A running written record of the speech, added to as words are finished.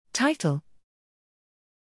Title: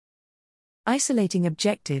 Isolating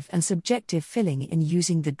Objective and Subjective Filling in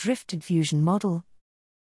Using the Drift Diffusion Model.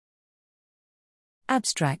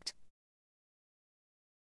 Abstract: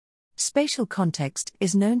 Spatial context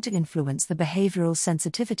is known to influence the behavioral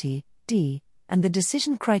sensitivity, D, and the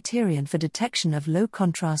decision criterion for detection of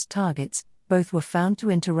low-contrast targets. Both were found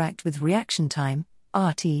to interact with reaction time,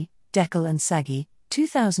 RT, Deckel and Sagi,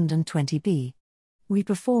 2020b. We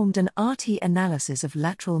performed an RT analysis of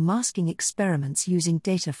lateral masking experiments using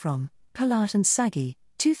data from Palat and Sagi,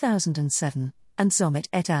 2007, and Zomet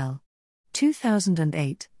et al.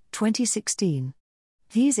 2008, 2016.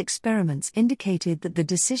 These experiments indicated that the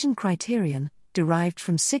decision criterion, derived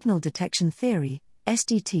from signal detection theory,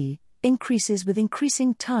 SDT, increases with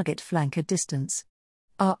increasing target flanker distance.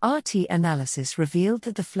 Our RT analysis revealed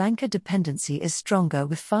that the flanker dependency is stronger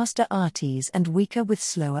with faster RTs and weaker with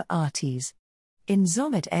slower RTs. In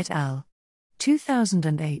Zomet et al.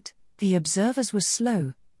 2008, the observers were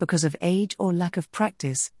slow, because of age or lack of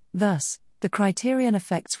practice, thus, the criterion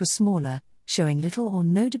effects were smaller, showing little or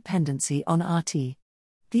no dependency on RT.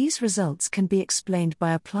 These results can be explained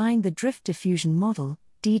by applying the Drift Diffusion Model,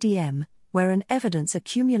 DDM, where an evidence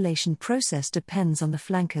accumulation process depends on the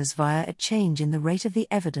flankers via a change in the rate of the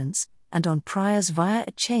evidence, and on priors via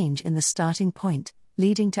a change in the starting point,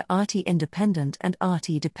 leading to RT-independent and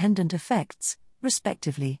RT-dependent effects,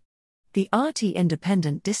 respectively. The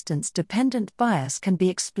RT-independent distance-dependent bias can be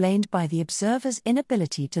explained by the observer's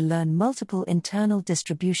inability to learn multiple internal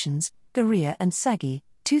distributions, Garia and Sagi,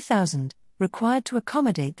 2000, required to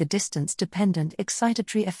accommodate the distance-dependent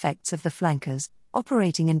excitatory effects of the flankers,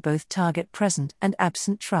 operating in both target-present and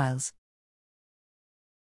absent trials.